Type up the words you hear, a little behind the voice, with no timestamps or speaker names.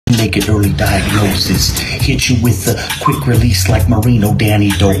Make an early diagnosis. Hit you with the quick release like Marino Danny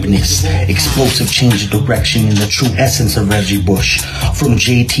dopeness. Explosive change of direction in the true essence of Reggie Bush. From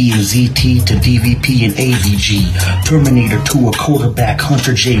JT and ZT to DVP and AVG. Terminator to a quarterback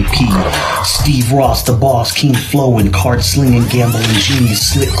Hunter JP. Steve Ross, the boss, King Flow, and card slinging gambling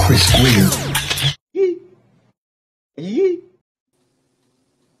genius Slick Chris Greer.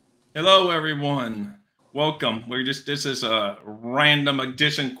 Hello, everyone. Welcome. This is a random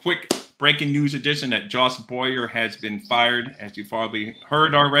edition, quick breaking news edition that Josh Boyer has been fired, as you've probably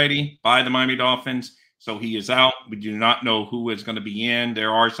heard already, by the Miami Dolphins. So he is out. We do not know who is going to be in.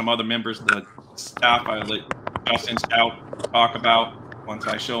 There are some other members of the staff I let Justin Stout talk about once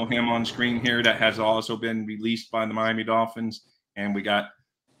I show him on screen here that has also been released by the Miami Dolphins. And we got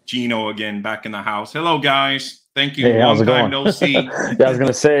Gino again back in the house. Hello, guys. Thank you. Hey, long time no see. Yeah, I was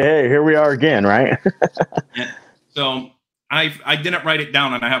gonna say, hey, here we are again, right? Yeah. So I didn't write it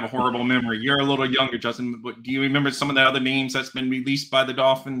down, and I have a horrible memory. You're a little younger, Justin, but do you remember some of the other names that's been released by the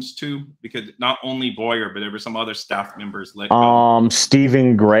Dolphins too? Because not only Boyer, but there were some other staff members let go.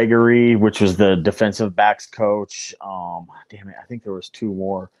 Stephen Gregory, which was the defensive backs coach. Damn it, I think there was two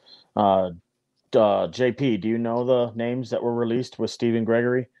more. JP, do you know the names that were released with Stephen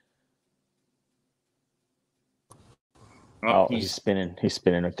Gregory? Oh, he's spinning. He's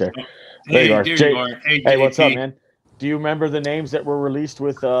spinning right there. There you are. Hey, what's up, man? Do you remember the names that were released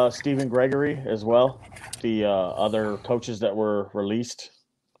with Stephen Gregory as well? The other coaches that were released?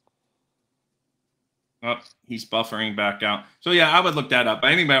 Oh, he's buffering back out. So, yeah, I would look that up.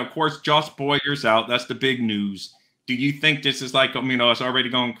 But anyway, of course, Josh Boyer's out. That's the big news. Do you think this is like, it's already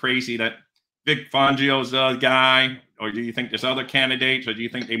going crazy that Vic Fangio's the guy? Or do you think there's other candidates, or do you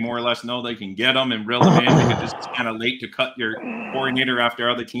think they more or less know they can get them and reel them in because it's kind of late to cut your coordinator after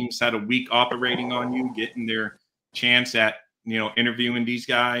other teams had a week operating on you, getting their chance at, interviewing these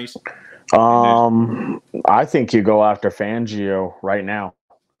guys? I think you go after Fangio right now.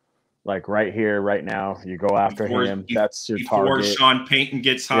 Like right here, right now, you go after him. That's your target. Before Sean Payton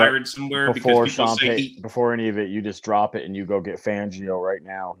gets hired somewhere. Before Sean Payton, before any of it, you just drop it and you go get Fangio right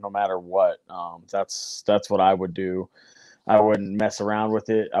now, no matter what. That's what I would do. I wouldn't mess around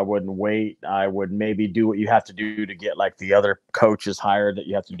with it. I wouldn't wait. I would maybe do what you have to do to get like the other coaches hired that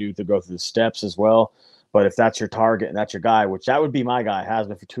you have to do to go through the steps as well. But if that's your target and that's your guy, which that would be my guy, has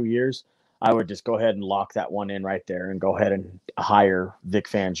been for 2 years, I would just go ahead and lock that one in right there and go ahead and hire Vic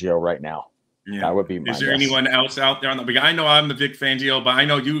Fangio right now. Yeah. That would be my guess. Is there anyone else out there on the? I know I'm the Vic Fangio, but I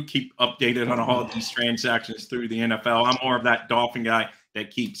know you keep updated on all of these transactions through the NFL. I'm more of that Dolphin guy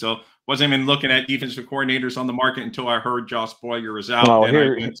that keeps. So wasn't even looking at defensive coordinators on the market until I heard Josh Boyer was out. Oh,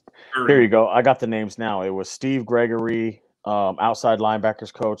 here you go. I got the names now. It was Steve Gregory, outside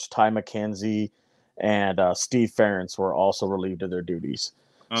linebackers coach, Ty McKenzie, and Steve Ferentz were also relieved of their duties.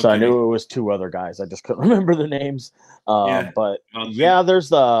 Okay. So I knew it was two other guys. I just couldn't remember the names. But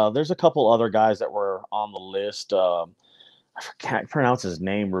there's a couple other guys that were on the list. I can't pronounce his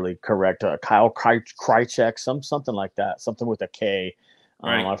name really correct. Kyle Krychek, something like that. Something with a K.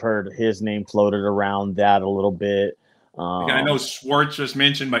 Right. I've heard his name floated around that a little bit. I know Schwartz was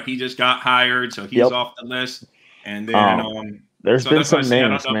mentioned, but he just got hired, so he's off the list. And then there's been some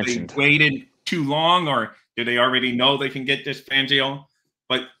names mentioned. They waited too long, or do they already know they can get this Fangio?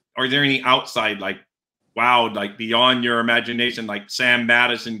 But are there any outside, like beyond your imagination, like Sam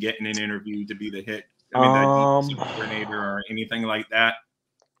Madison getting an interview to be the hit? That coordinator or anything like that?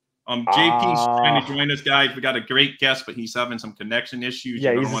 JP's trying to join us, guys. We got a great guest, but he's having some connection issues.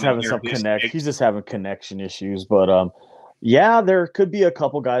 Yeah, he's just having connection issues. But there could be a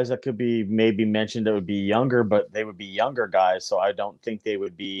couple guys that could be maybe mentioned that would be younger, but they would be younger guys. So I don't think they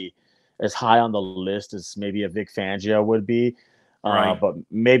would be as high on the list as maybe a Vic Fangio would be. Right. But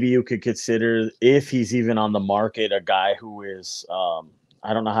maybe you could consider, if he's even on the market, a guy who is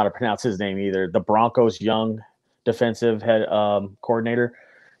I don't know how to pronounce his name either. The Broncos' young defensive head coordinator.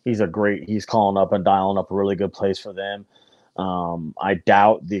 He's calling up and dialing up a really good place for them. I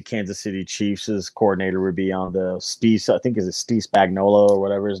doubt the Kansas City Chiefs' coordinator would be on the Steve. I think it's Steve Spagnuolo or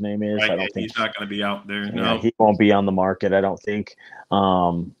whatever his name is. Right, I don't think he's not going to be out there. No, he won't be on the market. I don't think.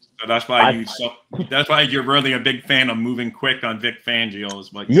 So that's why you're really a big fan of moving quick on Vic Fangio.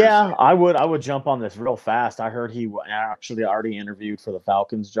 I would jump on this real fast. I heard he actually already interviewed for the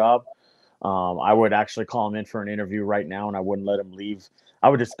Falcons job. I would actually call him in for an interview right now, and I wouldn't let him leave. I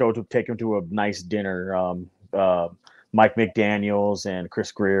would just take him to a nice dinner. Mike McDaniels and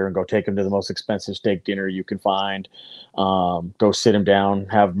Chris Greer, and go take him to the most expensive steak dinner you can find. Go sit him down,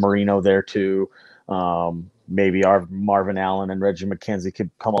 have Marino there too. Maybe our Marvin Allen and Reggie McKenzie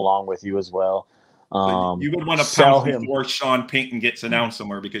could come along with you as well. So you would want to sell pounce him before Sean Payton gets announced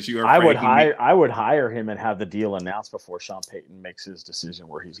somewhere because you are I afraid would hire him and have the deal announced before Sean Payton makes his decision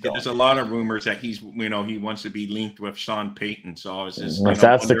where he's going. There's a lot of rumors that he's, he wants to be linked with Sean Payton. So I was just, if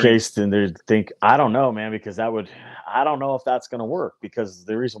that's the case, then they think, I don't know, man, because I don't know if that's going to work, because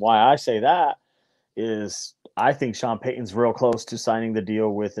the reason why I say that is I think Sean Payton's real close to signing the deal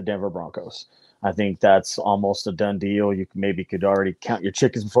with the Denver Broncos. I think that's almost a done deal. You could already count your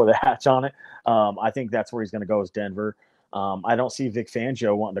chickens before they hatch on it. I think that's where he's going to go, is Denver. I don't see Vic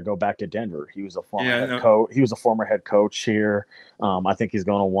Fangio wanting to go back to Denver. He was a former head coach. He was a former head coach here. I think he's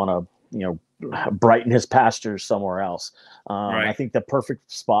going to want to, brighten his pastures somewhere else. Right. I think the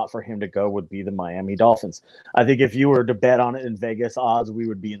perfect spot for him to go would be the Miami Dolphins. I think if you were to bet on it in Vegas odds, we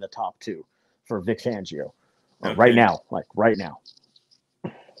would be in the top 2 for Vic Fangio right now.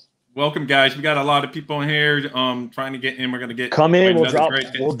 Welcome, guys. We got a lot of people in here trying to get in. We're going to get come in. We'll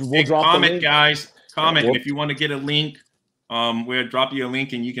drop comment, guys. Comment if you want to get a link. We'll drop you a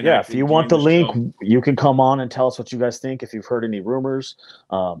link and you can. Yeah, if you want the link, you can come on and tell us what you guys think. If you've heard any rumors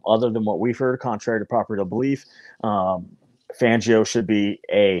other than what we've heard, contrary to popular belief, Fangio should be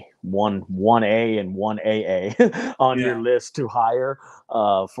one A and one AA on your list to hire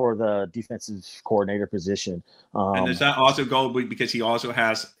for the defensive coordinator position. And does that also go because he also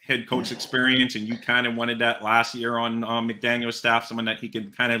has head coach experience, and you kind of wanted that last year on McDaniel's staff, someone that he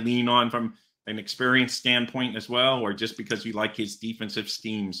could kind of lean on from an experience standpoint as well, or just because you like his defensive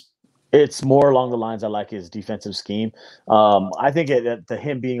schemes? It's more along the lines I like his defensive scheme. I think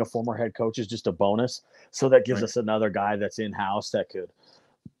him being a former head coach is just a bonus. So that gives us another guy that's in-house that could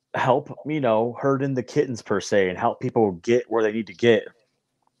help, herding the kittens per se and help people get where they need to get.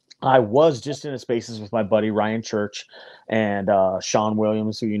 I was just in a spaces with my buddy Ryan Church and Sean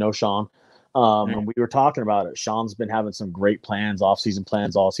Williams, who Sean. And we were talking about it. Sean's been having some great plans, off-season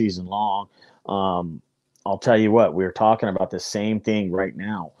plans all season long. I'll tell you what, we're talking about the same thing right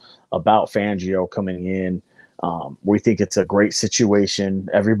now about Fangio coming in. We think it's a great situation.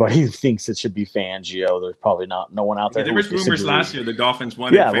 Everybody thinks it should be Fangio. There's probably no one out there. There was rumors last year the Dolphins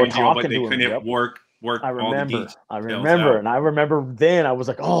wanted Fangio, but they couldn't work. I remember, and I remember then I was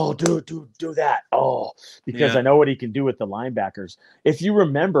like, "Oh, dude, do that!" Oh, because I know what he can do with the linebackers. If you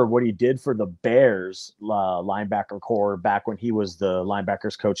remember what he did for the Bears linebacker core back when he was the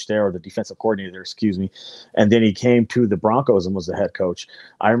linebackers coach there, or the defensive coordinator, excuse me, and then he came to the Broncos and was the head coach.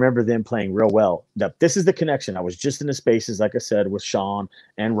 I remember them playing real well. This is the connection. I was just in the spaces, like I said, with Sean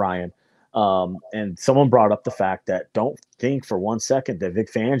and Ryan. And someone brought up the fact that don't think for one second that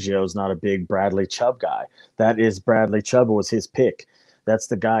Vic Fangio is not a big Bradley Chubb guy. That is Bradley Chubb was his pick. That's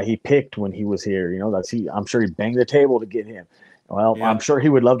the guy he picked when he was here. I'm sure he banged the table to get him. Well, I'm sure he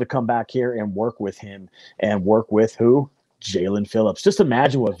would love to come back here and work with him and work with who? Jalen Phillips. Just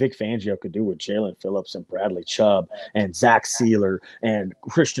imagine what Vic Fangio could do with Jalen Phillips and Bradley Chubb and Zach Sealer and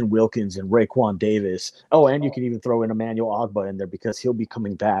Christian Wilkins and Raekwon Davis. Oh, and you can even throw in Emmanuel Ogbah in there because he'll be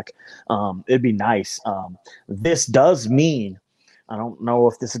coming back. It'd be nice. This does mean, I don't know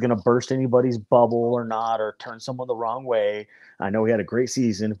if this is going to burst anybody's bubble or not, or turn someone the wrong way. I know he had a great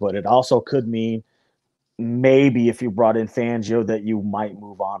season, but it also could mean maybe if you brought in Fangio that you might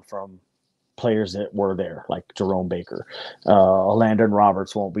move on from players that were there, like Jerome Baker. Landon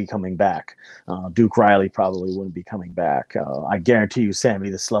Roberts won't be coming back. Duke Riley probably wouldn't be coming back. I guarantee you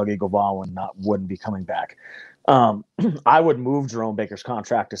Sammy the Slug Iguodala wouldn't be coming back. I would move Jerome Baker's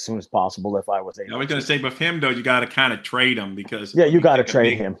contract as soon as possible if I was able. I was going to say, with him though, you got to kind of trade him because you got to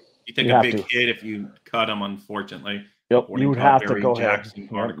trade him. You take a big hit if you cut him, unfortunately. Yep, you would have to go ahead.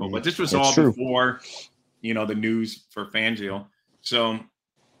 Article, but this was all before the news for Fangio. So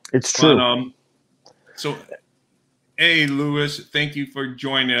it's true. So, hey, Lewis, thank you for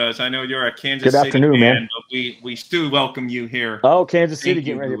joining us. I know you're a Kansas City afternoon, man. But we still welcome you here. Oh, Kansas City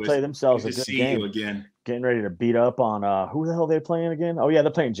getting ready to play themselves a good game. You again. Getting ready to beat up on who the hell are they playing again? Oh, yeah,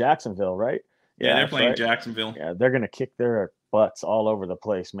 they're playing Jacksonville, right? Yeah, they're playing Jacksonville. Yeah, they're going to kick their butts all over the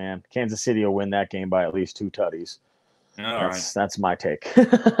place, man. Kansas City will win that game by at least 2 tutties. That's my take. All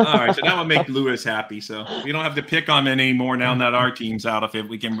right, so that would make Lewis happy. So we don't have to pick on him anymore now that our team's out of it.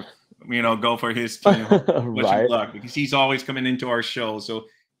 We can, go for his team. Wish him luck because he's always coming into our show. So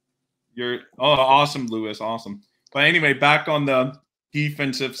awesome, Lewis, awesome. But anyway, back on the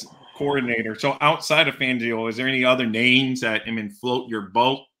defensive coordinator. So outside of Fangio, is there any other names that float your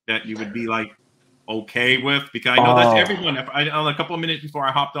boat that you would be like okay with? Because I know that's everyone. A couple of minutes before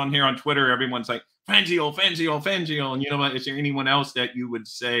I hopped on here on Twitter, everyone's like, Fangio. And is there anyone else that you would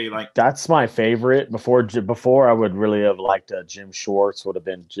say like that's my favorite? Before I would really have liked Jim Schwartz would have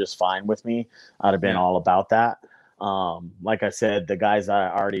been just fine with me. I'd have been all about that. Like I said, the guys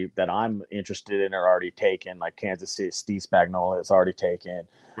that I'm interested in are already taken. Like Kansas City, Steve Spagnuolo is already taken.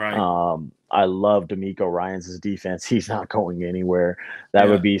 Right. I love D'Amico Ryans' defense. He's not going anywhere. That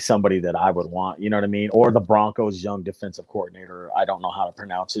Yeah. would be somebody that I would want. You know what I mean? Or the Broncos' young defensive coordinator. I don't know how to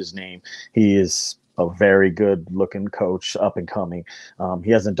pronounce his name. He is a very good looking coach, up and coming.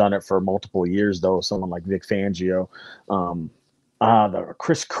 He hasn't done it for multiple years though. Someone like Vic Fangio. The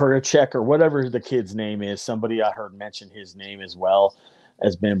Chris Kuracek or whatever the kid's name is, somebody I heard mention his name as well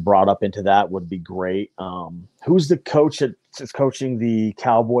has been brought up into that would be great. Who's the coach that's coaching the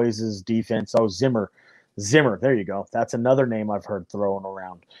Cowboys' defense? Oh, Zimmer. There you go. That's another name I've heard thrown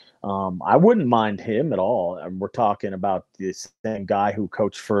around. I wouldn't mind him at all. And we're talking about the same guy who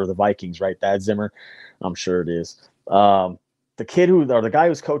coached for the Vikings, right? That Zimmer. I'm sure it is. The guy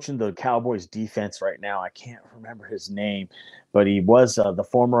who's coaching the Cowboys defense right now, I can't remember his name, but he was the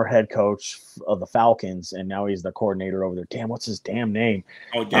former head coach of the Falcons, and now he's the coordinator over there. Damn, what's his damn name?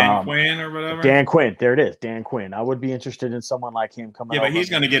 Oh, Dan Quinn or whatever? Dan Quinn. There it is, Dan Quinn. I would be interested in someone like him coming over. Yeah, but he's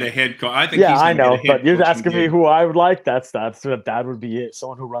going to get a head coach. I think yeah, he's I know, get a head but you're asking me gig. who I would like. That would be it.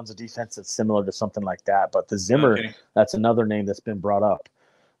 Someone who runs a defense that's similar to something like that. But the Zimmer, that's another name that's been brought up.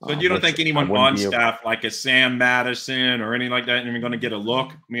 So you don't think anyone on staff like a Sam Madison or anything like that is going to get a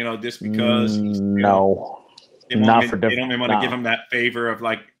look? You know, just because no, they don't even want to give him that favor of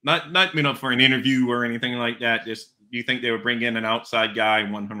like not you know for an interview or anything like that. Just do you think they would bring in an outside guy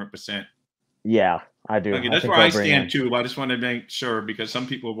 100%? Yeah, I do. Okay, that's where I stand too. I just want to make sure because some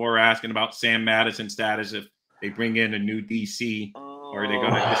people were asking about Sam Madison's status if they bring in a new DC. Or are they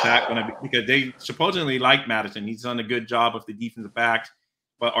going to? Is that going to be because they supposedly like Madison? He's done a good job of the defensive backs.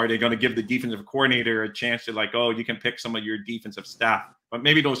 But are they going to give the defensive coordinator a chance to like, oh, you can pick some of your defensive staff? But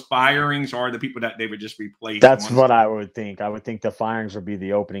maybe those firings are the people that they would just replace. That's what I would think. I would think the firings would be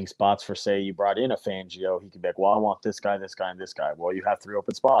the opening spots for, say, you brought in a Fangio. He could be like, well, I want this guy, this guy, and this guy. Well, you have 3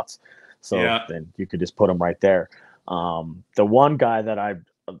 open spots. So then you could just put them right there. The one guy that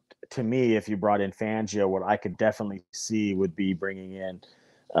to me, if you brought in Fangio, what I could definitely see would be bringing in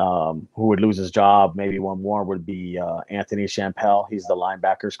who would lose his job, maybe one more, would be Anthony Champel. He's the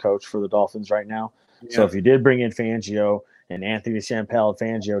linebackers coach for the Dolphins right now. Yeah. So if you did bring in Fangio and Anthony Champel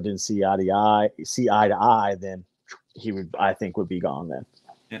and Fangio didn't see eye to eye, then he would, I think, would be gone then.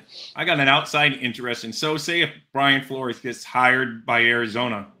 Yeah. I got an outside interest in. So say if Brian Flores gets hired by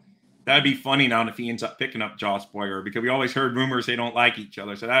Arizona, that'd be funny now if he ends up picking up Josh Boyer because we always heard rumors they don't like each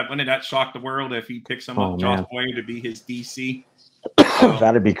other. So wouldn't that shock the world if he picks him up, Josh Boyer, to be his DC?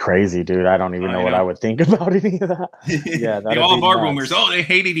 That'd be crazy, dude. I don't even know what I would think about any of that. Yeah, that all of our rumors. Oh, they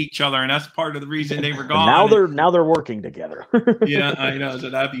hated each other, and that's part of the reason they were gone. Now they're working together. Yeah, I know.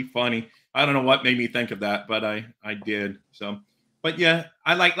 So that'd be funny. I don't know what made me think of that, but I did. So, but yeah,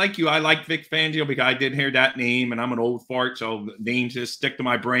 I like you. I like Vic Fangio because I did hear that name, and I'm an old fart, so names just stick to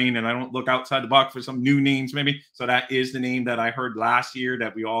my brain, and I don't look outside the box for some new names, maybe. So that is the name that I heard last year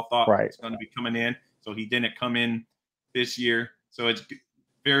that we all thought was going to be coming in. So he didn't come in this year. So it's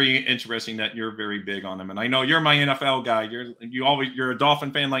very interesting that you're very big on him. And I know you're my NFL guy. You're a Dolphin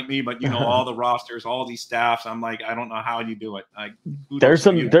fan like me, but you know all the rosters, all these staffs. I'm like, I don't know how you do it.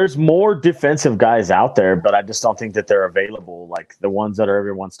 There's more defensive guys out there, but I just don't think that they're available. Like the ones that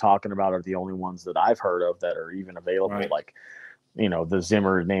everyone's talking about are the only ones that I've heard of that are even available. Right. Like, you know, the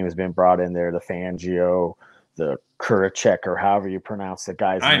Zimmer name has been brought in there, the Fangio, the Kuracek, or however you pronounce the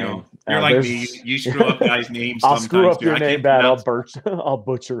guy's name. I know. You're like me. You screw up guys' names. I'll screw up your name bad. I'll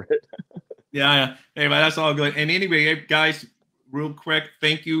butcher it. Yeah. Anyway, that's all good. And anyway, guys, real quick,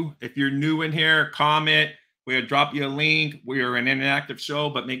 thank you. If you're new in here, comment. We'll drop you a link. We are an interactive show,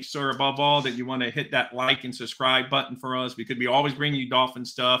 but make sure above all that you want to hit that like and subscribe button for us because we always bring you Dolphin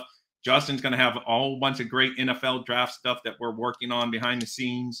stuff. Justin's going to have a whole bunch of great NFL draft stuff that we're working on behind the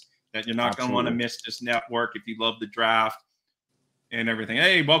scenes that you're not going to want to miss this network if you love the draft and everything.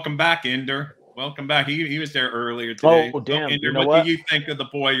 Hey, welcome back, Ender. Welcome back. He was there earlier today. Oh, damn. Ender, you know what do you think of the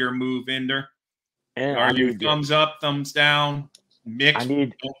Boyer move, Ender? And are you thumbs up, thumbs down, mixed? I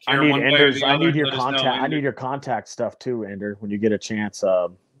need your contact. I need your contact stuff too, Ender. When you get a chance,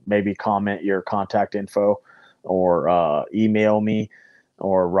 maybe comment your contact info or email me.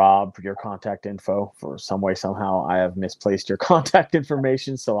 Or Rob, for your contact info. For some way, somehow, I have misplaced your contact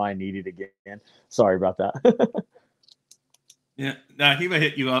information, so I need it again. Sorry about that. Yeah, he will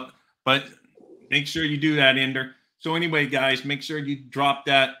hit you up, but make sure you do that, Ender. So anyway, guys, make sure you drop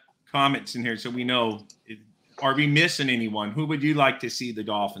that comments in here so we know. Are we missing anyone? Who would you like to see the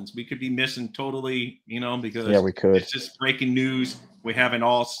Dolphins? We could be missing totally, because we could. It's just breaking news. We haven't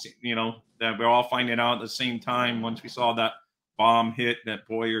all, that we're all finding out at the same time once we saw that bomb hit that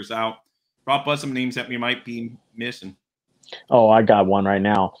Boyer's out. Drop us some names that we might be missing. Oh, I got one right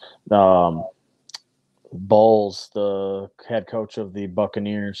now. Bowles, the head coach of the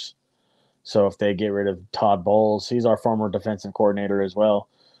Buccaneers. So if they get rid of Todd Bowles, he's our former defensive coordinator as well.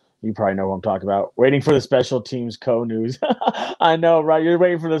 You probably know who I'm talking about. Waiting for the special teams co-news. I know, right? You're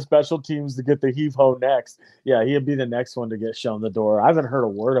waiting for the special teams to get the heave-ho next. Yeah, he'll be the next one to get shown the door. I haven't heard a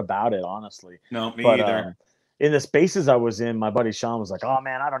word about it, honestly. No, me either. In the spaces I was in, my buddy Sean was like, oh,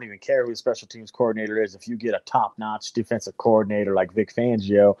 man, I don't even care who the special teams coordinator is. If you get a top-notch defensive coordinator like Vic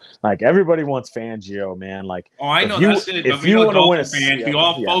Fangio, like everybody wants Fangio, man. Like, oh, I know that's it. If you want to win a fan, we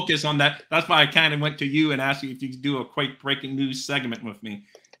all focus on that. That's why I kind of went to you and asked you if you could do a quick breaking news segment with me.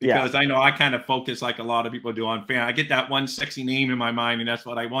 Because I know I kind of focus like a lot of people do on fan. I get that one sexy name in my mind, and that's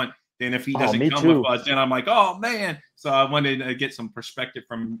what I want. Then if he doesn't come with us, then I'm like, oh, man. So I wanted to get some perspective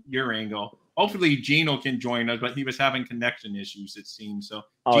from your angle. Hopefully Gino can join us, but he was having connection issues, it seems. So,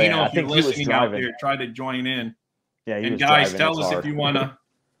 Gino, if you're listening out there, try to join in. Yeah, and guys, tell us if you want to.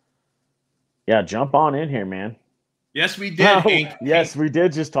 Yeah, jump on in here, man. Yes, we did, Hank. Yes, we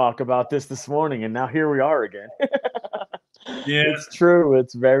did just talk about this morning, and now here we are again. Yeah, it's true.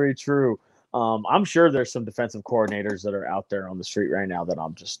 It's very true. I'm sure there's some defensive coordinators that are out there on the street right now that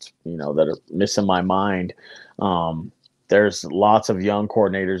I'm just, that are missing my mind. There's lots of young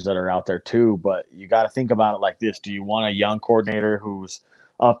coordinators that are out there too, but you got to think about it like this. Do you want a young coordinator who's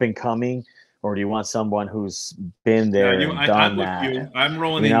up and coming, or do you want someone who's been there and done that? I'm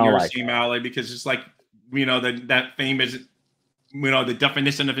rolling in your team, alley, because it's like, that famous, the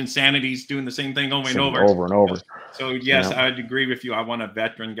definition of insanity is doing the same thing over and over. Over and over. So, yes, I'd agree with you. I want a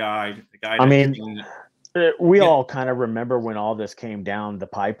veteran guy. The guy we all kind of remember when all this came down the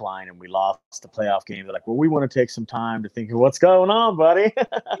pipeline and we lost the playoff game. They're like, well, we want to take some time to think of what's going on, buddy.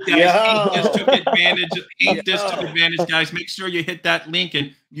 Guys, just took advantage, guys. Make sure you hit that link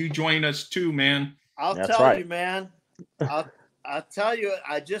and you join us too, man. I'll tell you, man. I'll tell you,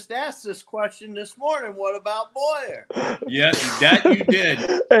 I just asked this question this morning. What about Boyer? Yeah, that you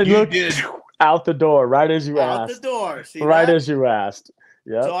did. And you did. Out the door, right as you asked. Out the door. See right as you asked.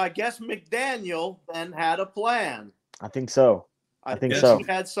 Yeah. So I guess McDaniel then had a plan. I think so. I think so. He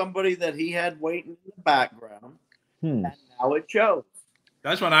had somebody that he had waiting in the background, and now it shows.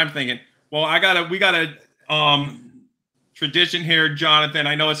 That's what I'm thinking. Well, we got a tradition here, Jonathan.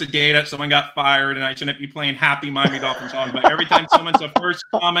 I know it's a day that someone got fired, and I shouldn't be playing Happy Miami Dolphins song, but every time someone's a first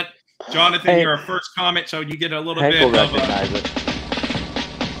comment, Jonathan, you're a first comment, so you get a little bit of Miami.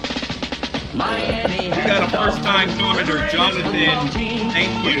 We got a first-time commenter, Jonathan.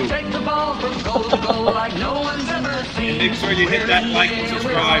 Thank you. And make sure you hit that like and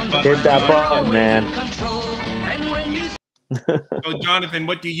subscribe button. Hit that button, man. So, Jonathan,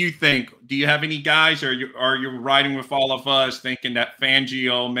 what do you think? Do you have any guys, or are you riding with all of us thinking that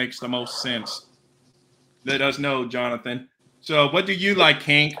Fangio makes the most sense? Let us know, Jonathan. So, what do you like,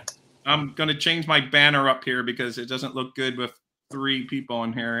 Hank? I'm going to change my banner up here because it doesn't look good with 3 people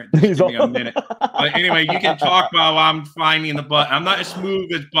in here. Just give me a minute. But anyway, you can talk while I'm finding the button. I'm not as smooth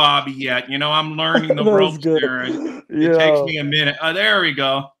as Bobby yet. I'm learning the ropes there. It takes me a minute. There we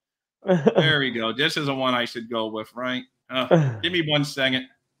go. There we go. This is the one I should go with, right? Give me 1 second.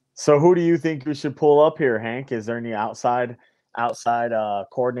 So who do you think we should pull up here, Hank? Is there any outside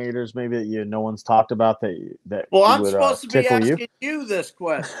coordinators maybe that no one's talked about that well, I'm supposed to be asking you this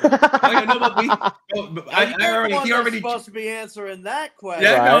question. He already supposed to be answering that question.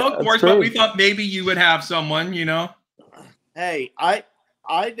 Yeah, no, of course, but we thought maybe you would have someone, Hey, I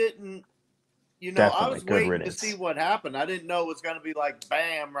didn't, Definitely. I was waiting to see what happened. I didn't know it was going to be like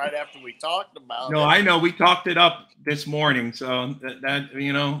bam right after we talked about it. No, I know. We talked it up this morning, so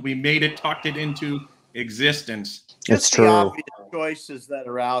that we made it, talked it into existence. Just the obvious choices that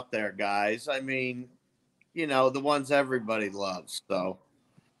are out there, guys. I mean, the ones everybody loves. So,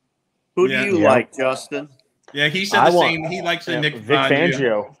 who do you like, Justin? Yeah, he said the same. He likes the Vic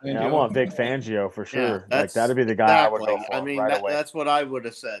Fangio. Yeah, I want Vic Fangio for sure. That'd be the guy I would go for. I mean, away. That's what I would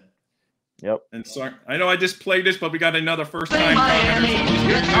have said. Yep. And sorry, I know I just played this, but we got another first-time commenter.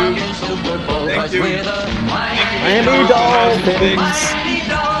 Thank you. Miami Dolphins.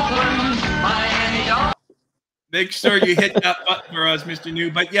 Make sure you hit that button for us, Mr.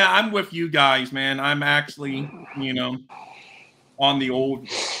 New. But yeah, I'm with you guys, man. I'm actually, on the old.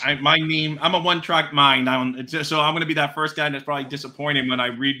 I'm a one-track mind. So I'm going to be that first guy that's probably disappointed when I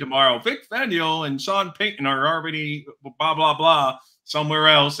read tomorrow. Vic Fangio and Sean Payton are already blah blah blah somewhere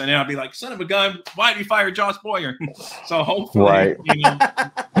else, and then I'll be like, son of a gun, why did he fire Josh Boyer? So hopefully,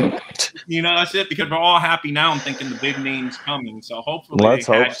 that's it, because we're all happy now and thinking the big name's coming. So hopefully, let's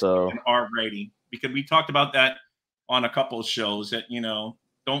hope so. Are ready, because we talked about that on a couple of shows that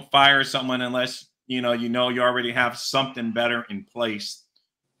don't fire someone unless you already have something better in place,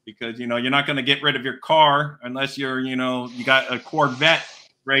 because you're not going to get rid of your car unless you got a Corvette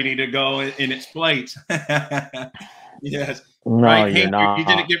ready to go in its place. Yes. No, right. you're Hank, not. you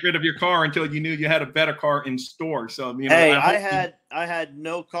didn't get rid of your car until you knew you had a better car in store. So hey, I had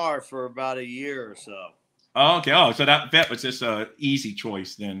no car for about a year or so. Oh, okay. Oh, so that vet was just a easy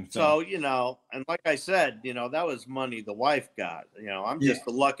choice then. So and like I said, that was money the wife got. I'm just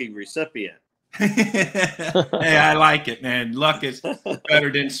a lucky recipient. Hey, I like it, man. Luck is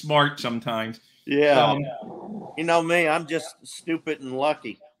better than smart sometimes. Yeah. You know me, I'm just stupid and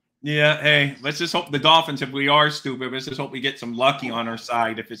lucky. Yeah, hey, let's just hope the Dolphins, if we are stupid, let's just hope we get some lucky on our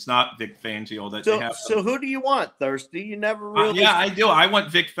side if it's not Vic Fangio. So who do you want, Thirsty? You never really... yeah, I do. I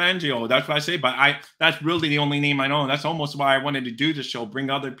want Vic Fangio. That's what I say, but that's really the only name I know. That's almost why I wanted to do the show, bring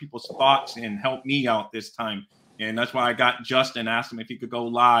other people's thoughts and help me out this time. And that's why I got Justin, asked him if he could go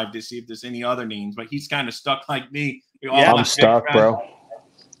live to see if there's any other names, but he's kind of stuck like me. I'm stuck, bro.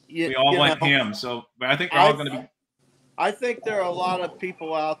 We all want him, so but I think we're all going to be... I think there are a lot of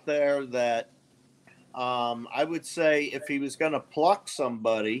people out there that I would say if he was going to pluck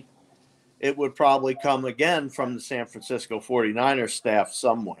somebody, it would probably come again from the San Francisco 49ers staff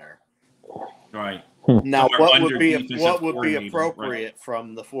somewhere. Right. Now, what would be appropriate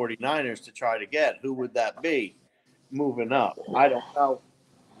from the 49ers to try to get? Who would that be moving up? I don't know.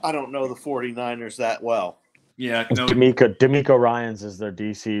 I don't know the 49ers that well. Yeah. No. D'Amico Ryans is their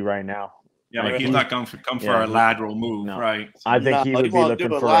DC right now. Yeah, but he's not going to come for a lateral move, right? I think he would be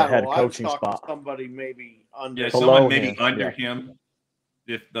looking for a head coaching spot. Somebody maybe under. Yeah, someone maybe under him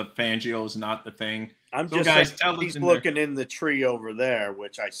if the Fangio is not the thing. I'm just saying he's looking in the tree over there,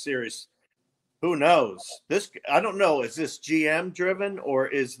 which who knows? I don't know. Is this GM driven or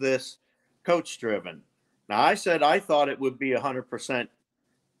is this coach driven? Now, I said I thought it would be 100%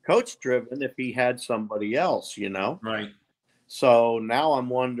 coach driven if he had somebody else, Right. So now I'm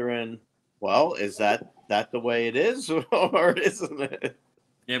wondering, well, is that the way it is, or isn't it?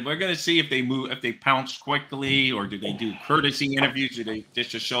 Yeah, we're gonna see if they move, if they pounce quickly, or do they do courtesy interviews? Do they just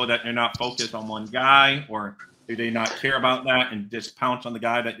to show that they're not focused on one guy, or do they not care about that and just pounce on the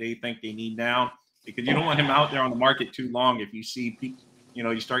guy that they think they need now? Because you don't want him out there on the market too long. If you see,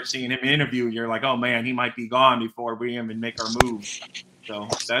 you start seeing him interview, you're like, oh man, he might be gone before we even make our move. So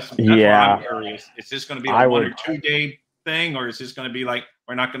that's why I'm curious. Is this going to be a 1 or 2 day thing, or is this going to be like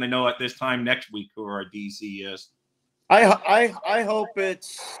we're not going to know at this time next week who our DC is? I hope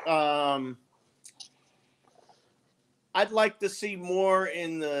it's. I'd like to see more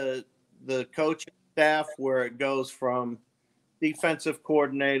in the coaching staff where it goes from defensive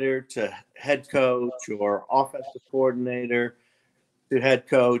coordinator to head coach or offensive coordinator to head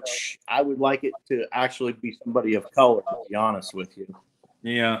coach. I would like it to actually be somebody of color, to be honest with you.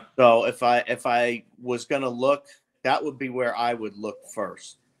 Yeah. So if I was going to look, that would be where I would look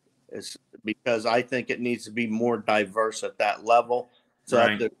first, is because I think it needs to be more diverse at that level, so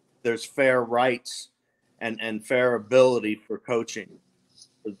that there's fair rights and fair ability for coaching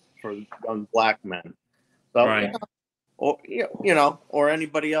for young black men. So, or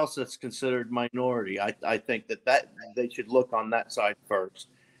anybody else that's considered minority. I think that they should look on that side first,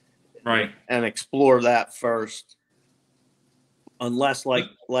 right, and explore that first. Unless,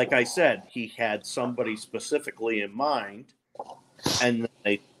 like I said, he had somebody specifically in mind, and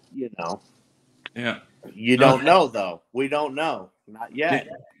they, yeah, you don't know though. We don't know, not yet.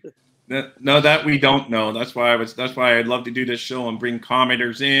 No, that we don't know. That's why I'd love to do this show and bring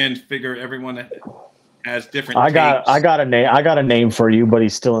commenters in, figure everyone has different. I got a name for you, but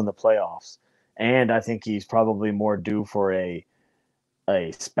he's still in the playoffs, and I think he's probably more due for a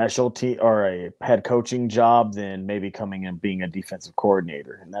specialty or a head coaching job than maybe coming and being a defensive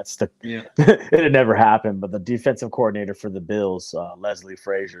coordinator. And that's it had never happened, but the defensive coordinator for the Bills, Leslie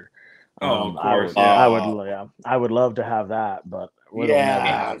Frazier. Of course. I would love to have that, but it'll never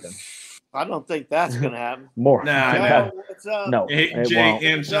happen. I don't think that's going to happen. More. What's up? No.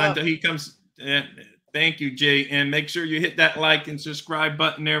 JM Santo, he comes. Thank you, JM. Make sure you hit that like and subscribe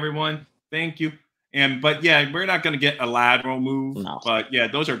button, everyone. Thank you. But yeah, we're not going to get a lateral move. No. But yeah,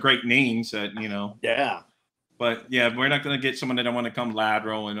 those are great names that, Yeah. But yeah, we're not going to get someone that don't want to come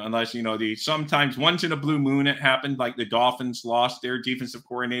lateral, and unless sometimes once in a blue moon it happened, like the Dolphins lost their defensive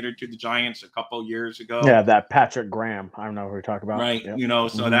coordinator to the Giants a couple years ago. Yeah, that Patrick Graham. I don't know who you're talking about. Right.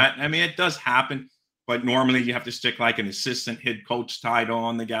 Yep. So that it does happen, but normally you have to stick like an assistant head coach title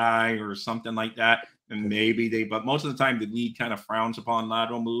on the guy or something like that, and maybe but most of the time the league kind of frowns upon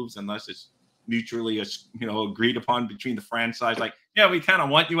lateral moves unless it's mutually agreed upon between the franchise. Like yeah, we kind of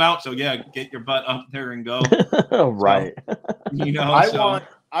want you out. So yeah, get your butt up there and go. Right. So, you know,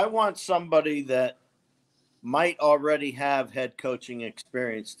 I want somebody that might already have head coaching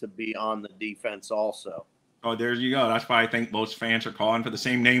experience to be on the defense also. Oh, there you go. That's why I think most fans are calling for the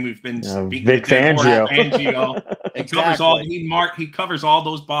same name we've been speaking. Vic Fangio. Fangio. He covers all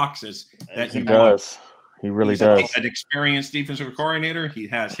those boxes that He you does. want. He really He's does. an experienced defensive coordinator. He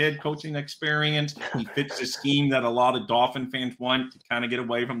has head coaching experience. He fits the scheme that a lot of Dolphin fans want to kind of get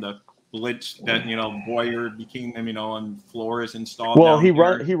away from the blitz that Boyer became, and Flores installed. Well, he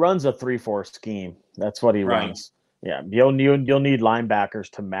runs a 3-4 scheme. That's what he runs. Yeah, you'll need linebackers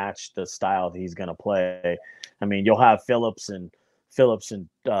to match the style that he's going to play. I mean, you'll have Phillips and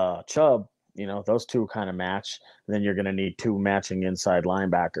Chubb. Those two kind of match. Then you're going to need two matching inside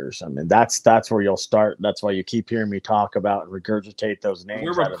linebackers. I mean, that's where you'll start. That's why you keep hearing me talk about and regurgitate those names.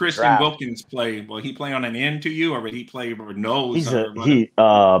 Where would Christian Wilkins play? Will he play on an end to you, or would he play with nose?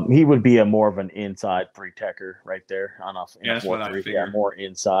 He would be a more of an inside 3-techer right there on a 4-3. Yeah, more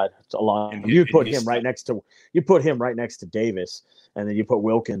inside. It's you put him right next to Davis, and then you put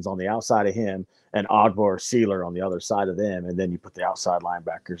Wilkins on the outside of him, and Ogbo or Sealer on the other side of them, and then you put the outside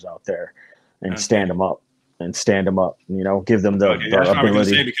linebackers out there. And stand them up. Give them the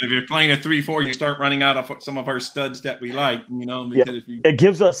ability. Because if you're playing a 3-4, you start running out of some of our studs that we like. It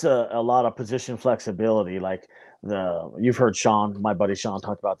gives us a lot of position flexibility. Like you've heard my buddy Sean,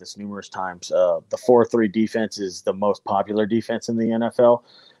 talk about this numerous times. The 4-3 defense is the most popular defense in the NFL.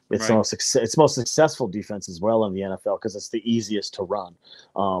 It's the most successful defense as well in the NFL because it's the easiest to run.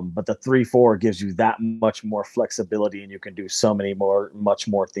 But the 3-4 gives you that much more flexibility, and you can do much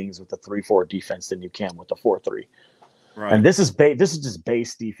more things with the 3-4 defense than you can with the 4-3. Right. And this is just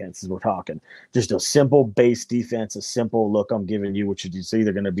base defense as we're talking. Just a simple base defense, a simple look. I'm giving you what it's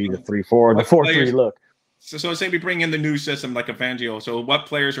either going to be the 3-4 or the 4-3 look. So say we bring in the new system like a Fangio. So what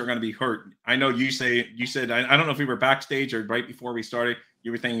players are going to be hurt? I know you said I don't know if we were backstage or right before we started. You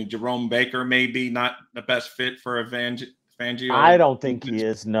were thinking Jerome Baker may be not the best fit for a Fangio. I don't think he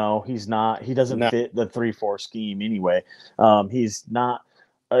is. No, he's not. He doesn't fit the 3-4 scheme anyway. He's not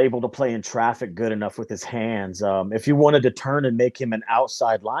able to play in traffic good enough with his hands. If you wanted to turn and make him an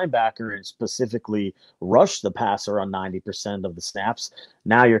outside linebacker and specifically rush the passer on 90% of the snaps,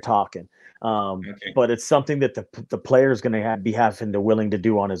 now you're talking. But it's something that the player is going to be having to willing to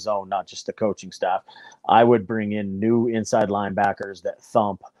do on his own, not just the coaching staff. I would bring in new inside linebackers that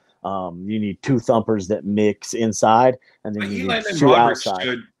thump. You need two thumpers that mix inside, and then you need two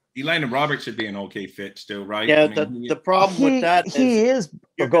outside. Elandon Roberts should be an okay fit still, right? Yeah, the problem with that is he is.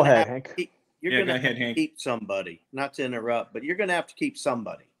 Go ahead, Hank. You're going to have to keep somebody. Not to interrupt, but you're going to have to keep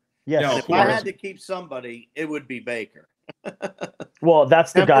somebody. Yes. No, if I had to keep somebody, it would be Baker. Well,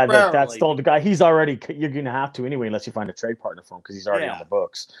 that's the guy that's the guy. He's already. You're going to have to anyway, unless you find a trade partner for him because he's already on the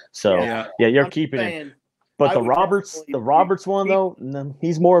books. So you're keeping him. But the Roberts one though,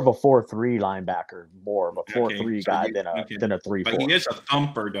 he's more of a 4-3 linebacker, more of a 4-3 guy than a 3-4. But he is a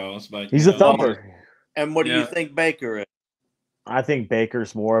thumper, though. He's a thumper. And what do you think Baker is? I think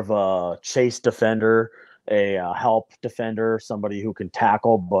Baker's more of a chase defender, a help defender, somebody who can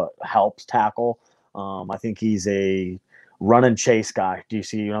tackle but helps tackle. I think he's a run and chase guy. Do you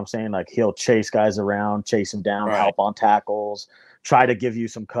see what I'm saying? Like he'll chase guys around, chase them down, help on tackles, try to give you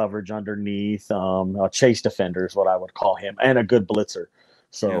some coverage underneath. A chase defender is what I would call him, and a good blitzer.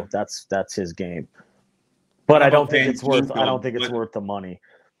 So that's his game. But I don't think it's worth the money.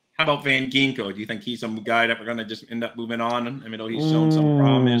 How about Van Ginkel? Do you think he's some guy that we're going to just end up moving on? I mean, he's shown some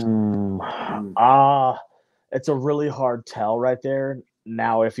promise. It's a really hard tell right there.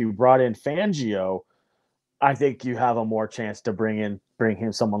 Now, if you brought in Fangio, I think you have a more chance to bring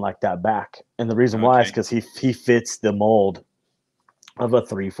him someone like that back. And the reason why is because he fits the mold of a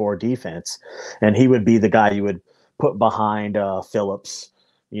 3-4 defense, and he would be the guy you would put behind Phillips.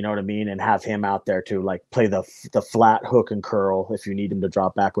 You know what I mean? And have him out there to like play the flat hook and curl if you need him to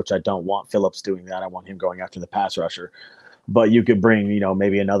drop back, which I don't want Phillips doing that. I want him going after the pass rusher. But you could bring,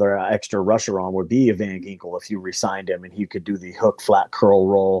 maybe another extra rusher on would be a Van Ginkel if you re-signed him, and he could do the hook, flat, curl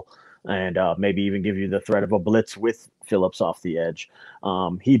roll, and maybe even give you the threat of a blitz with Phillips off the edge.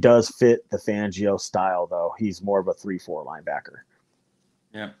 He does fit the Fangio style, though. He's more of a 3-4 linebacker.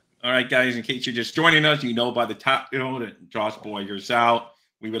 Yeah. All right, guys, in case you're just joining us, by the top, that Josh Boyer's out.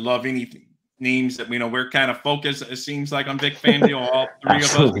 We would love any names that we're kind of focused, it seems like, on Vic Fangio, all three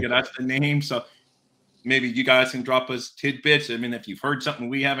of us, because that's the name. So maybe you guys can drop us tidbits. I mean, if you've heard something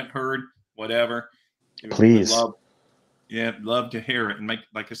we haven't heard, whatever. Please. Love to hear it. And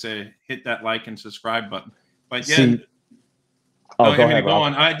like I said, hit that like and subscribe button. But Oh, go ahead, ahead, Rob.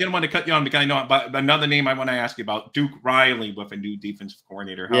 on. I didn't want to cut you on because I know about another name I want to ask you about, Duke Riley with a new defensive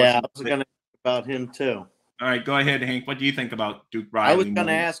coordinator. I was going to ask about him too. All right, go ahead, Hank. What do you think about Duke Riley? I was going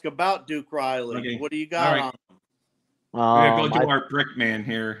to ask about Duke Riley. Okay. What do you got on him? We're going to go to our brick man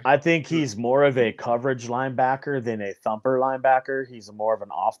here. I think he's more of a coverage linebacker than a thumper linebacker. He's more of an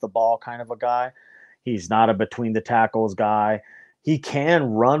off-the-ball kind of a guy. He's not a between-the-tackles guy. He can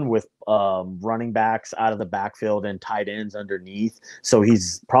run with running backs out of the backfield and tight ends underneath. So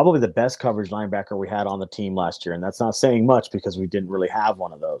he's probably the best coverage linebacker we had on the team last year. And that's not saying much because we didn't really have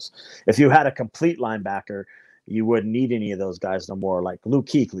one of those. If you had a complete linebacker, you wouldn't need any of those guys no more. Like Luke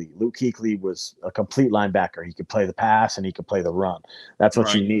Kuechly. Luke Kuechly was a complete linebacker. He could play the pass and he could play the run. That's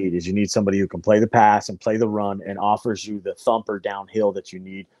what you need, is you need somebody who can play the pass and play the run and offers you the thumper downhill that you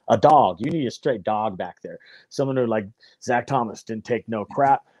need. A dog. You need a straight dog back there. Someone who, like Zach Thomas, didn't take no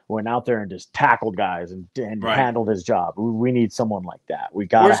crap, went out there and just tackled guys and handled his job. We need someone like that. We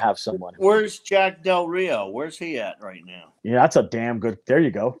got to have someone. Where's Jack Del Rio? Where's he at right now? Yeah, that's a damn good. There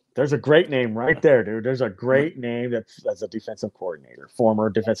you go. There's a great name right there, dude. There's a great name that's a defensive coordinator, former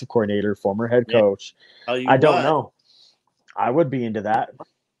defensive coordinator, former head coach. I don't know. I would be into that.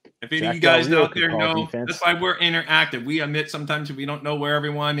 If any of you guys out there know, that's why we're interactive. We admit sometimes we don't know where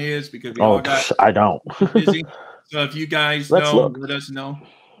everyone is because we all got I don't. busy. So if you guys know, let us know.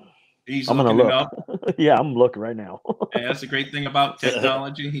 He's I'm gonna look. Yeah, I'm looking right now. Yeah, that's the great thing about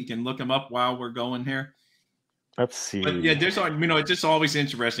technology. He can look them up while we're going here. Let's see. But yeah, there's it's just always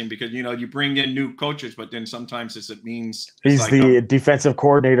interesting because you bring in new coaches, but then sometimes it means he's the defensive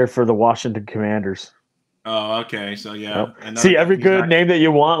coordinator for the Washington Commanders. Oh, okay. So yeah. Yep. See, every good name that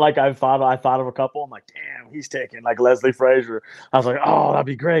you want, like I thought of a couple. I'm like, damn, he's taking like Leslie Frazier. I was like, oh, that'd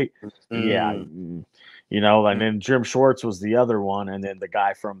be great. Yeah. And then Jim Schwartz was the other one, and then the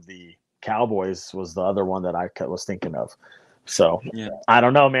guy from the Cowboys was the other one that I was thinking of. So I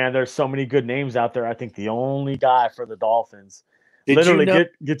don't know, man. There's so many good names out there. I think the only guy for the Dolphins,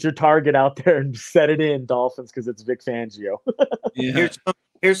 get your target out there and set it in, Dolphins, because it's Vic Fangio.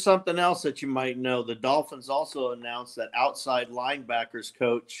 Here's something else that you might know. The Dolphins also announced that outside linebackers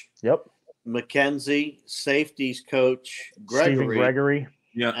coach McKenzie, safeties coach Gregory.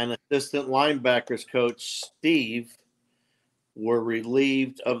 And assistant linebackers coach Steve were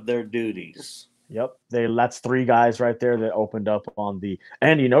relieved of their duties. Yep, that's three guys right there that opened up on the.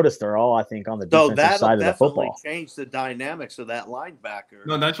 And you notice they're all, I think, on the defensive side of the football. So changed the dynamics of that linebacker.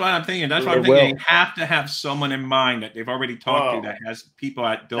 No, that's what I'm thinking. That's what I'm thinking. They have to have someone in mind that they've already talked to that has people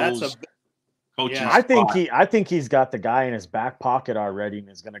at those coaching. Yeah. I think he's got the guy in his back pocket already, and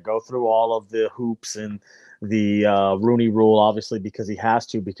is going to go through all of the hoops and the Rooney Rule, obviously, because he has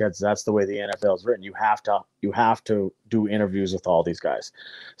to, because that's the way the NFL is written. You have to do interviews with all these guys.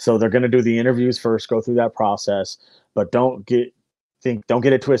 So they're going to do the interviews first, go through that process, but don't get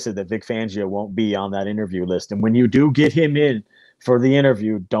it twisted that Vic Fangio won't be on that interview list. And when you do get him in for the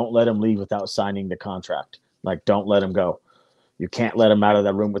interview, don't let him leave without signing the contract. Like, don't let him go. You can't let him out of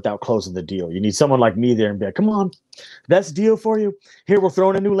that room without closing the deal. You need someone like me there and be like, come on, best deal for you. Here, we're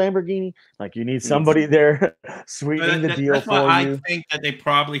throwing a new Lamborghini. Like, you need somebody there sweetening the deal for you. I think that they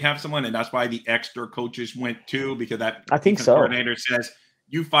probably have someone, and that's why the extra coaches went too, because that I think so. Coordinator says,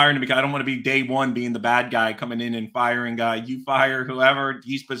 you fired him because I don't want to be day one being the bad guy coming in and firing guy. You fire whoever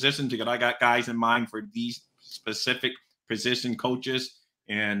these positions because I got guys in mind for these specific position coaches.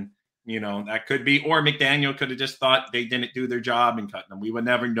 And that could be, or McDaniel could have just thought they didn't do their job and cut them. We would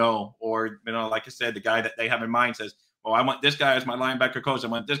never know. Or, like I said, the guy that they have in mind says, well, I want this guy as my linebacker coach. I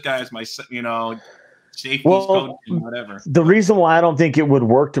want this guy as my, safeties coach and whatever. The reason why I don't think it would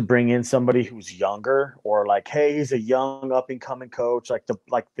work to bring in somebody who's younger, or like, hey, he's a young up and coming coach, like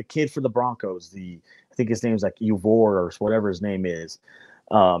the kid for the Broncos, I think his name's like Uvor or whatever his name is.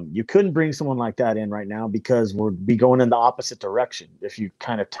 You couldn't bring someone like that in right now because we'd be going in the opposite direction. If you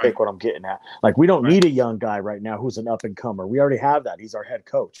kind of take what I'm getting at, like, we don't need a young guy right now who's an up and comer. We already have that. He's our head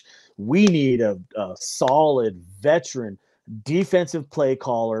coach. We need a solid veteran defensive play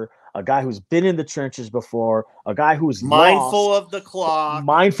caller, a guy who's been in the trenches before, a guy who's mindful of the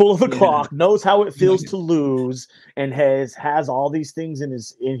clock, knows how it feels to lose, and has all these things in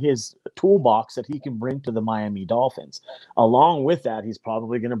his toolbox that he can bring to the Miami Dolphins. Along with that, he's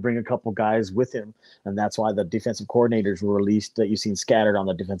probably going to bring a couple guys with him, and that's why the defensive coordinators were released that you've seen scattered on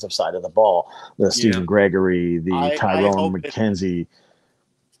the defensive side of the ball. The Stephen Gregory, the Tyrone McKenzie.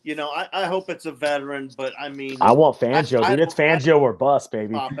 I hope it's a veteran, but I mean, I want Fangio. Dude, it's Fangio or bust,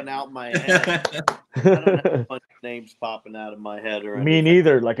 baby. Popping out my head. I don't have a bunch of names popping out of my head or anything. Me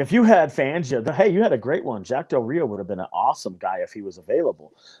neither. Like, if you had Fangio, hey, you had a great one. Jack Del Rio would have been an awesome guy if he was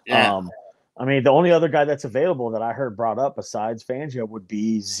available. Yeah. I mean, the only other guy that's available that I heard brought up besides Fangio would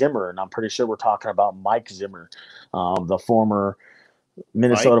be Zimmer, and I'm pretty sure we're talking about Mike Zimmer, the former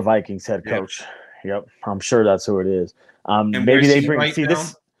Minnesota Vikings head coach. Yep, I'm sure that's who it is. Maybe they bring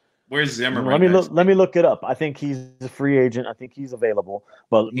this. Where's Zimmer? Let me look it up. I think he's a free agent. I think he's available,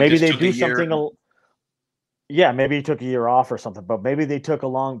 but maybe they do something. Yeah, maybe he took a year off or something, but maybe they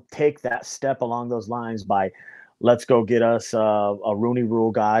take that step along those lines by let's go get us a Rooney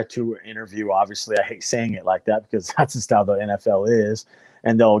Rule guy to interview. Obviously, I hate saying it like that because that's just how the NFL is,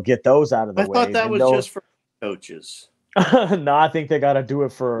 and they'll get those out of the way. I thought that was just for coaches. No, I think they got to do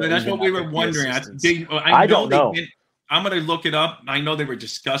it for. That's what we were wondering. I don't know. I'm going to look it up. I know they were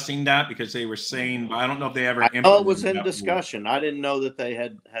discussing that because they were saying, I don't know if they ever. Oh, it was in discussion. I didn't know that they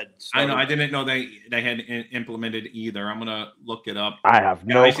had. I know. I didn't know they had implemented either. I'm going to look it up. I have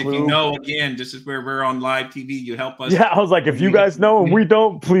no clue. If you know, again, this is where we're on live TV. You help us. Yeah, I was like, if you guys know and we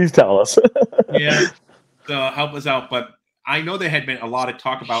don't, please tell us. Yeah, so help us out. But I know there had been a lot of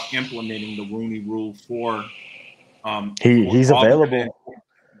talk about implementing the Rooney Rule for. He's available.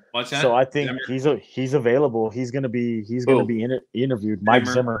 What's that? So I think he's available. He's gonna be interviewed. Mike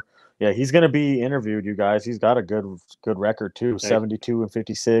Zimmer. Yeah, he's gonna be interviewed. You guys, he's got a good record too.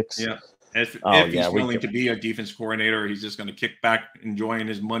 72-56. Yeah. If he's willing to be a defense coordinator, he's just going to kick back, enjoying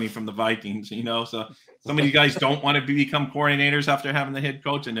his money from the Vikings. So some of you guys don't want to become coordinators after having the head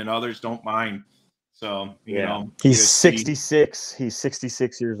coach, and then others don't mind. So you know, he's 66. He's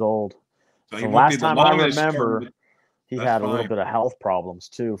 66 years old. So last time I remember. He had a little bit of health problems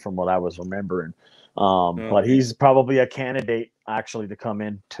too, from what I was remembering. But he's probably a candidate actually to come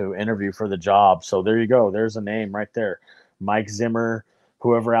in to interview for the job. So there you go. There's a name right there. Mike Zimmer,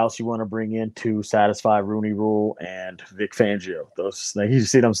 whoever else you want to bring in to satisfy Rooney Rule, and Vic Fangio. You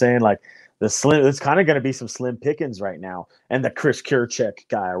see what I'm saying? Like it's kind of going to be some slim pickings right now. And the Chris Kurchek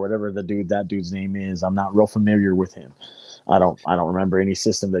guy or whatever that dude's name is, I'm not real familiar with him. I don't remember any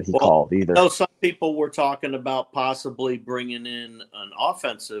system that he called either. No, some people were talking about possibly bringing in an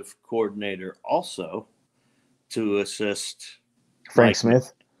offensive coordinator also to assist Frank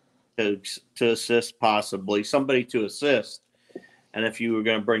Smith. To assist, possibly somebody to assist. And if you were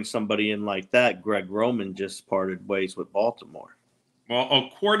going to bring somebody in like that, Greg Roman just parted ways with Baltimore. Well,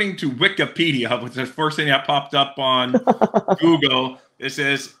 according to Wikipedia, which is the first thing that popped up on Google, it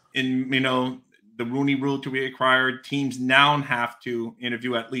says the Rooney Rule to be required, teams now have to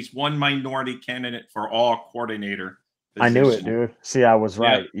interview at least one minority candidate for all coordinator positions. I knew it, dude. See, I was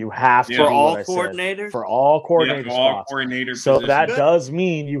right. Yeah. You have to for all coordinators. For all coordinator spots. So positions. that does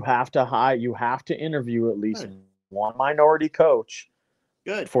mean you have to interview at least one minority coach.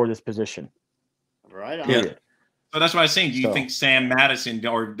 Good for this position. Right on. Yeah. So that's what I was saying. Do you think Sam Madison,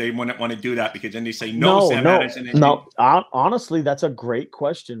 or they wouldn't want to do that because then they say Madison? No. Honestly, that's a great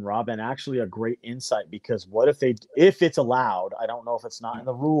question, Rob, and actually a great insight, because what if it's allowed? I don't know if it's not in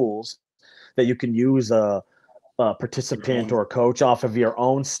the rules that you can use a participant or a coach off of your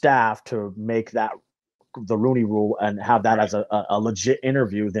own staff to make that the Rooney Rule and have that as a legit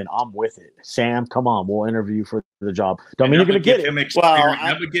interview. Then I'm with it. Sam, come on, we'll interview you for the job. Don't mean you're going to get it. Well,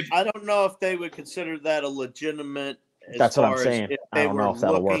 I don't know if they would consider that a legitimate. That's what I'm saying. I don't know if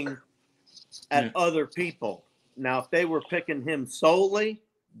that'll work. At other people. Now, if they were picking him solely,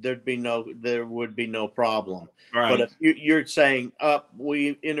 there would be no problem. Right. But if you're saying,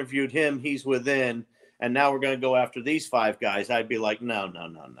 we interviewed him, he's within, and now we're going to go after these 5 guys, I'd be like, no.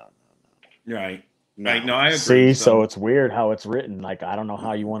 Right. No. Right. No, I agree. See, so it's weird how it's written. Like, I don't know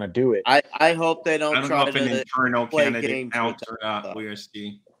how you want to do it. I hope they don't try to an internal candidate counts or not. We'll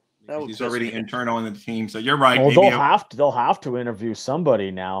see. He's already internal in the team, so you're right. Well, they'll have to interview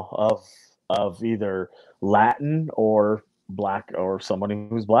somebody now of either Latin or black, or somebody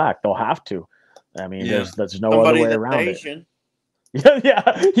who's black. They'll have to. I mean, there's no other way around Asian. it.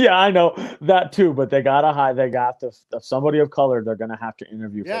 Yeah, I know that too. But they got somebody of color. They're gonna have to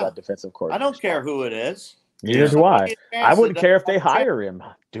interview for that defensive coordinator. I don't care who it is. Neither do I. I wouldn't care if they hire him.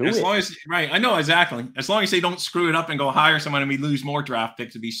 I know exactly. As long as they don't screw it up and go hire someone and we lose more draft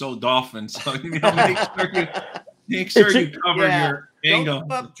picks to be so Dolphins. So make sure you cover your angle. Don't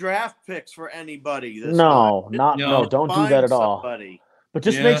give up draft picks for anybody. Don't do that at all. But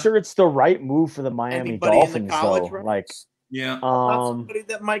just make sure it's the right move for the Miami Dolphins, though. Ranks? Somebody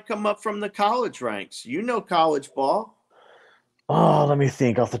that might come up from the college ranks. College ball. Oh, let me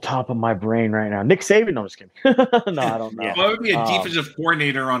think off the top of my brain right now. Nick Saban. No, I'm just kidding. No, I don't know. Well, it would be a defensive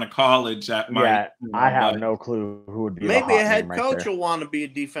coordinator on a college that might. Yeah, I have no clue who would be. Maybe a head coach will want to be a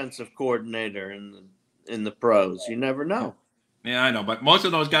defensive coordinator in the pros. You never know. Yeah, I know, but most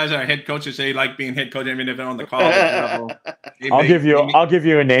of those guys that are head coaches, they like being head coach, even if they're on the college level. I'll give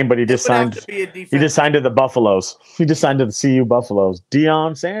you a name, but he just signed. He just signed to the Buffaloes. He just signed to the CU Buffaloes.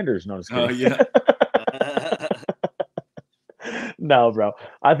 Deion Sanders. No, just kidding. Oh yeah. No, bro.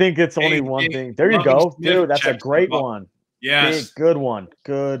 I think it's only one thing. There you go, dude. That's a great one. Yes. Big, good one.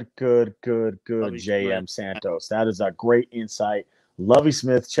 Good, JM Santos. That is a great insight. Lovie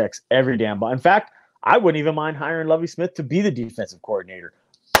Smith checks every damn ball. In fact, I wouldn't even mind hiring Lovie Smith to be the defensive coordinator.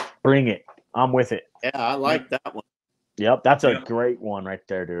 Bring it. I'm with it. Yeah, I like that one. Yep, that's a great one right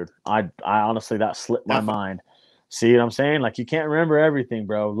there, dude. I honestly, that slipped my mind. See what I'm saying? Like, you can't remember everything,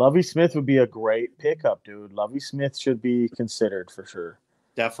 bro. Lovie Smith would be a great pickup, dude. Lovie Smith should be considered for sure.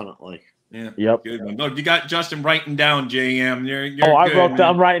 Definitely. Yeah. Yep. Good one. Look, you got Justin writing down, JM. You're I good, wrote that.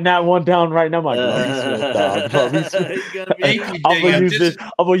 I'm writing that one down right now. I'm like, Lovie Smith, dog. I'm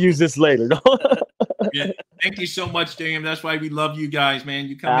gonna use this later. Yeah. Thank you so much, JM. That's why we love you guys, man.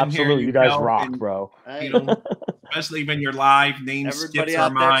 You come Absolutely. in here, you guys rock, bro. You know, especially when you're live, names skips our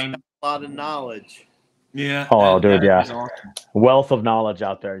mind. A lot of knowledge. Yeah. Oh, dude, yeah. Awesome. Wealth of knowledge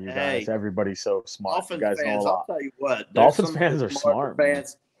out there, you guys. Everybody's so smart. Dolphins you guys fans, know a lot. I'll tell you what. Dolphins fans are smart.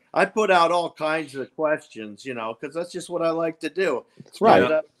 Fans. I put out all kinds of questions, you know, because that's just what I like to do. That's right.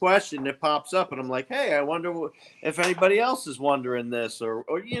 A question that pops up, and I'm like, hey, I wonder if anybody else is wondering this, or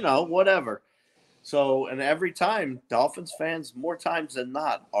you know, whatever. So, and every time, Dolphins fans, more times than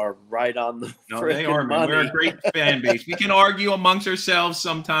not, are right on the they are, man. We're a great fan base. We can argue amongst ourselves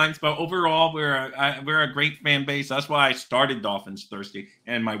sometimes, but overall, we're a great fan base. That's why I started Dolphins Thirsty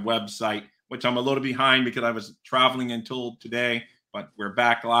and my website, which I'm a little behind because I was traveling until today, but we're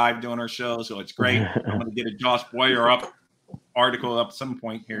back live doing our show, so it's great. I'm going to get a Josh Boyer article up at some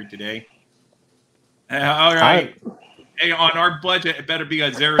point here today. All right. Hey, on our budget, it better be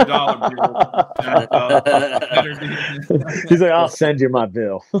a $0 bill. He's like, I'll send you my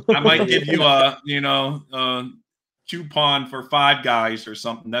bill. I might give you a coupon for 5 guys or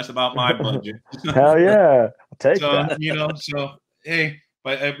something. That's about my budget. Hell yeah. I'll take that. So hey,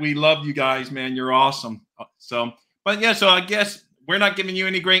 but we love you guys, man. You're awesome. So I guess we're not giving you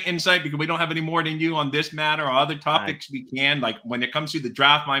any great insight because we don't have any more than you on this matter or other topics we can. Like when it comes to the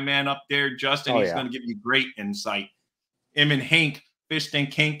draft, my man up there, Justin, he's going to give you great insight. Him and Hank, Fist and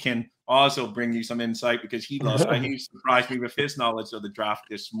King can also bring you some insight because he surprised me with his knowledge of the draft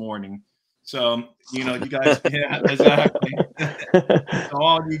this morning. So, you guys, yeah, exactly. So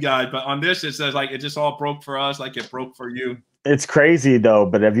all you guys, but on this, it says like it just all broke for us, like it broke for you. It's crazy though,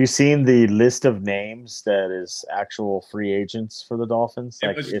 but have you seen the list of names that is actual free agents for the Dolphins?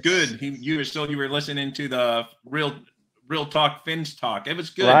 It was good. You were listening to the Real Talk Fins Talk. It was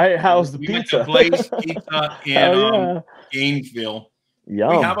good. Right? How's the pizza? Went to Blaze Pizza in Gainesville.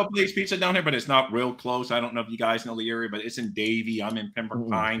 Yum. We have a Blaze Pizza down here, but it's not real close. I don't know if you guys know the area, but it's in Davie. I'm in Pembroke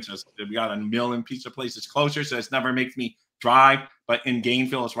Pines. So we got a million pizza places closer, so it's never makes me drive. But in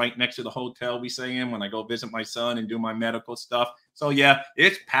Gainesville, it's right next to the hotel we stay in when I go visit my son and do my medical stuff. So yeah,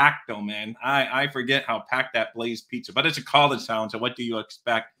 it's packed though, man. I forget how packed that Blaze Pizza, but it's a college town, so what do you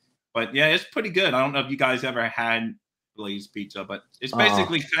expect? But yeah, it's pretty good. I don't know if you guys ever had Blaze Pizza, but it's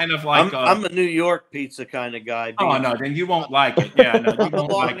basically kind of like I'm a New York pizza kind of guy. Oh no, then you won't like it. Yeah, no, you won't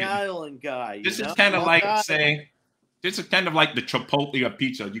like it. Long Island guy. This is kind of like this is kind of like the Chipotle of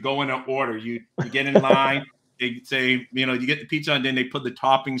pizza. You go in an order, you get in line. They say, you get the pizza, and then they put the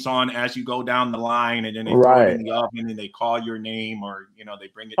toppings on as you go down the line, and then they throw it in the oven, and they call your name, or they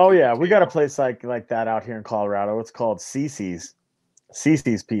bring it. Oh yeah, we got a place like that out here in Colorado. It's called Cece's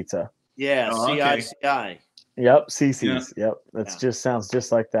Pizza. Yeah, CICI. Yep, Cece's. Yeah. Yep, that just sounds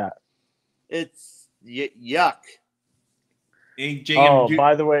just like that. It's yuck.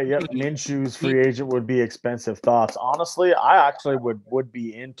 By the way, yep, Minshew's free agent would be expensive. Thoughts? Honestly, I actually would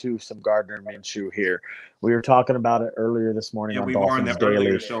be into some Gardner Minshew here. We were talking about it earlier this morning on Dolphins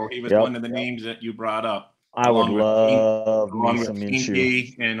Daily. So he was one of the names that you brought up. I would love me some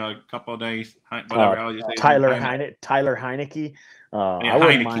Minshew. In a couple of days, Tyler Heineke. I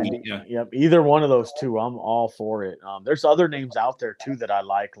wouldn't mind. Yep, either one of those two, I'm all for it. There's other names out there too that I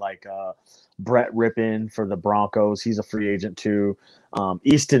like Brett Rippon for the Broncos. He's a free agent too.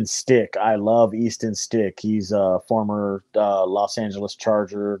 Easton Stick. I love Easton Stick. He's a former Los Angeles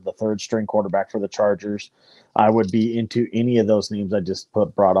Charger, the third string quarterback for the Chargers. I would be into any of those names I just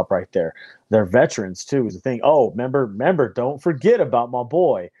brought up right there. They're veterans too is the thing. Oh, remember, don't forget about my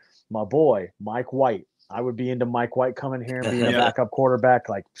boy, Mike White. I would be into Mike White coming here and being a backup quarterback.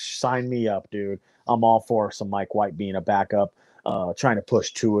 Like, sign me up, dude. I'm all for some Mike White being a backup, trying to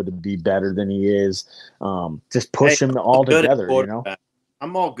push Tua to be better than he is. Just push him all together,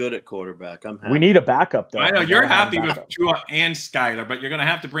 I'm all good at quarterback. I'm happy. We need a backup, though. I know you're happy with Tua and Skyler, but you're going to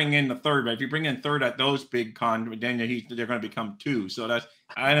have to bring in the third. But if you bring in third at those big then they're going to become 2. So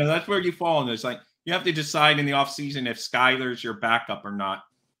I know that's where you fall in this. Like you have to decide in the offseason if Skyler's your backup or not.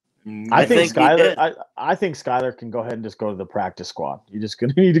 I think Skyler. I think Skyler can go ahead and just go to the practice squad. You're just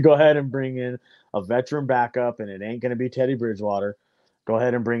going to need to go ahead and bring in a veteran backup, and it ain't going to be Teddy Bridgewater. Go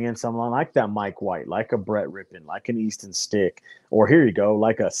ahead and bring in someone like that Mike White, like a Brett Rippon, like an Easton Stick, or here you go,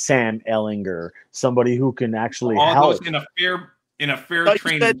 like a Sam Ellinger, somebody who can actually help. Those in a fair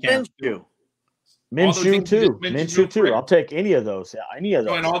training camp. Minshew too. I'll take any of those. Yeah, any of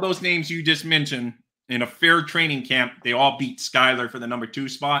those. So and all those names you just mentioned in a fair training camp, they all beat Skyler for the number 2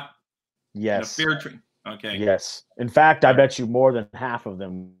 spot. Yes. In a fair training. Okay. Yes. In fact, I bet you more than half of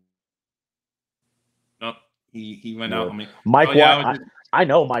them. Nope. He went out on me. Mike White. I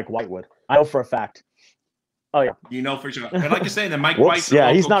know Mike White would. I know for a fact. Oh yeah. You know for sure. And like I say, then Mike White's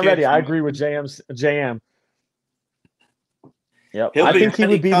he's not ready. I agree with JM. Yep. I think he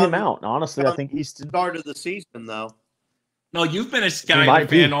would beat him out. Honestly, I think he's start of the season though. No, you've been a Skyler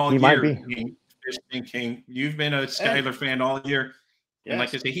fan all year. King. You've been a Skyler fan all year. Yes. And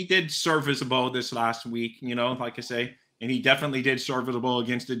like I say, he did serviceable this last week, like I say, and he definitely did serviceable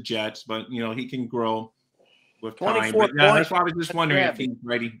against the Jets, but he can grow with time. But, that's why I was just wondering if he's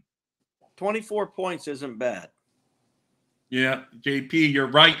ready. 24 points isn't bad. Yeah, JP, you're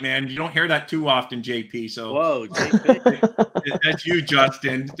right, man. You don't hear that too often, JP. So whoa, JP. That's you,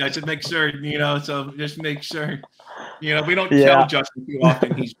 Justin. Just make sure, so just make sure. We don't tell Justin too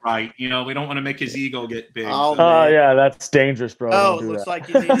often he's right. We don't want to make his ego get big. Oh, yeah, that's dangerous, bro. Oh, it looks like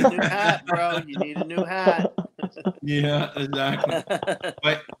you need a new hat, bro. You need a new hat. Yeah, exactly.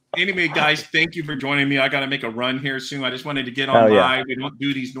 But anyway, guys, thank you for joining me. I got to make a run here soon. I just wanted to get on live. We don't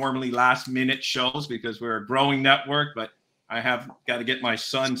do these normally last-minute shows because we're a growing network, but I have got to get my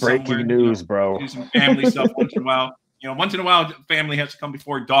son breaking news, bro. Do some family stuff once in a while. Once in a while, family has to come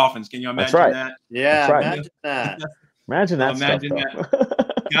before Dolphins. Can you imagine that? Yeah, imagine that. Imagine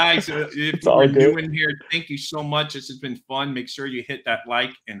that. Guys, if you're new in here, thank you so much. This has been fun. Make sure you hit that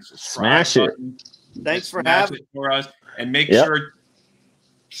like and subscribe. Smash button. It. Thanks for having it for us. And make sure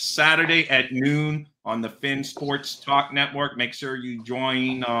Saturday at noon on the Finn Sports Talk Network. Make sure you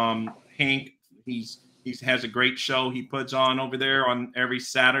join Hank. He has a great show he puts on over there on every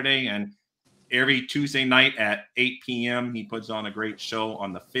Saturday, and every Tuesday night at 8 p.m. he puts on a great show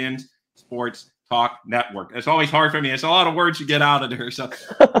on the Finn Sports Talk Network. It's always hard for me. It's a lot of words you get out of there. So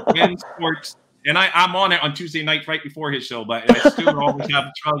Finn Sports, and I'm on it on Tuesday nights right before his show, but I still always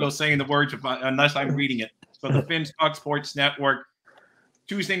have trouble saying the words unless I'm reading it. So the Finn Talk Sports Network,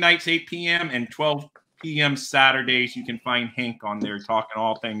 Tuesday nights 8 p.m. and 12 p.m. Saturdays. You can find Hank on there talking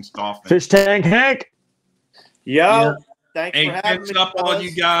all things Dolphins. Fish Tank Hank. Yeah. Thanks for having me. Up all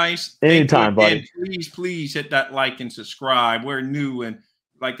you guys. Anytime, buddy. Please hit that like and subscribe. We're new, and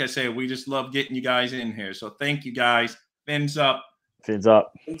like I said, we just love getting you guys in here. So thank you, guys. Fins up. Fins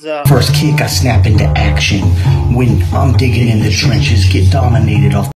up. First kick, I snap into action. When I'm digging in the trenches, get dominated off